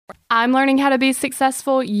I'm learning how to be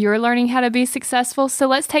successful. You're learning how to be successful. So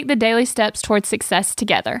let's take the daily steps towards success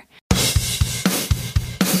together.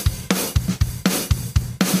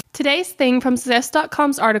 Today's thing from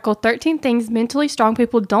Success.com's article, 13 Things Mentally Strong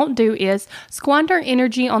People Don't Do, is squander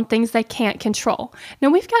energy on things they can't control. Now,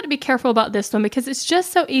 we've got to be careful about this one because it's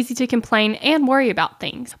just so easy to complain and worry about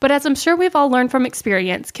things. But as I'm sure we've all learned from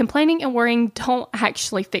experience, complaining and worrying don't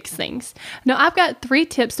actually fix things. Now, I've got 3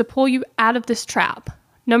 tips to pull you out of this trap.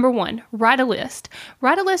 Number 1, write a list.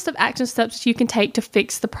 Write a list of action steps you can take to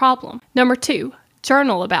fix the problem. Number 2,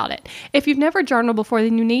 journal about it. If you've never journaled before,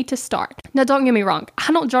 then you need to start. Now, don't get me wrong.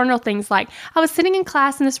 I don't journal things like, I was sitting in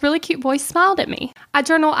class and this really cute boy smiled at me. I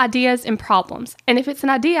journal ideas and problems. And if it's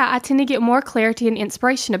an idea, I tend to get more clarity and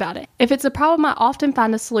inspiration about it. If it's a problem, I often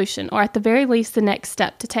find a solution, or at the very least, the next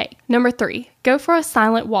step to take. Number 3, go for a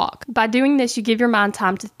silent walk. By doing this, you give your mind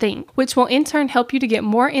time to think, which will in turn help you to get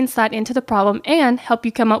more insight into the problem and help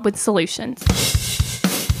you come up with solutions.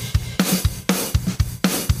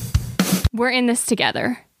 We're in this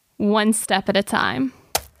together, one step at a time.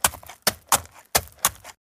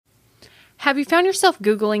 Have you found yourself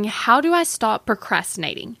Googling, how do I stop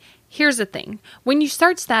procrastinating? Here's the thing. When you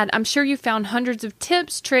search that, I'm sure you found hundreds of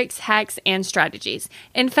tips, tricks, hacks, and strategies.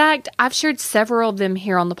 In fact, I've shared several of them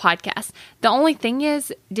here on the podcast. The only thing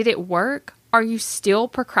is, did it work? Are you still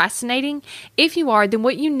procrastinating? If you are, then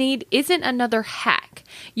what you need isn't another hack.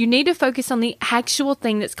 You need to focus on the actual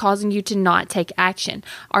thing that's causing you to not take action.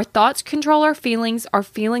 Our thoughts control our feelings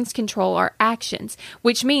control our actions,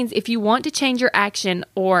 which means if you want to change your action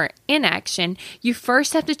or inaction, you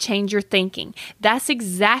first have to change your thinking. That's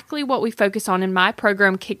exactly what we focus on in my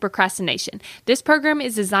program, Kick Procrastination. This program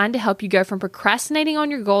is designed to help you go from procrastinating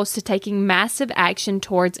on your goals to taking massive action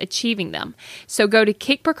towards achieving them. So go to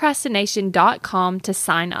kickprocrastination.com to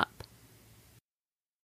sign up.